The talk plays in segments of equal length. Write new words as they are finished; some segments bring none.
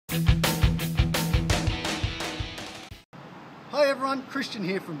Hi everyone, Christian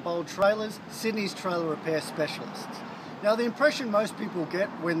here from Bold Trailers, Sydney's trailer repair specialists. Now the impression most people get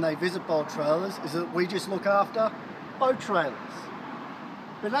when they visit Bold Trailers is that we just look after boat trailers.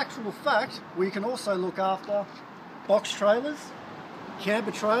 But in actual fact, we can also look after box trailers,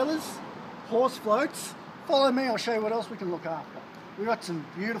 camper trailers, horse floats. Follow me, I'll show you what else we can look after. We've got some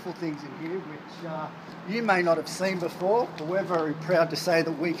beautiful things in here which you may not have seen before, but we're very proud to say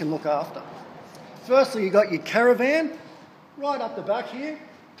that we can look after. Firstly, you've got your caravan. Right up the back here,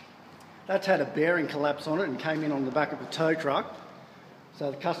 that's had a bearing collapse on it and came in on the back of a tow truck. So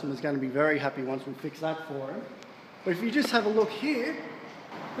the customer's going to be very happy once we fix that for him. But if you just have a look here,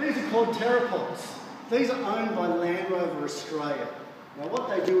 these are called pteropods. These are owned by Land Rover Australia. Now what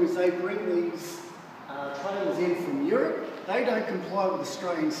they do is they bring these trailers in from Europe. They don't comply with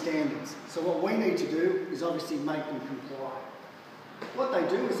Australian standards. So what we need to do is obviously make them comply. What they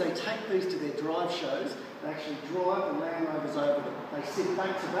do is they take these to their drive shows. They actually drive the Land Rovers over them. They sit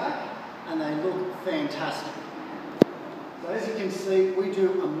back to back and they look fantastic. So as you can see, we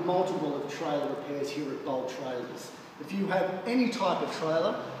do a multiple of trailer repairs here at Bold Trailers. If you have any type of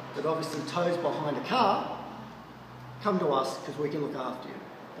trailer that obviously tows behind a car, come to us because we can look after you.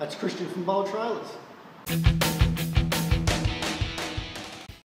 That's Christian from Bold Trailers.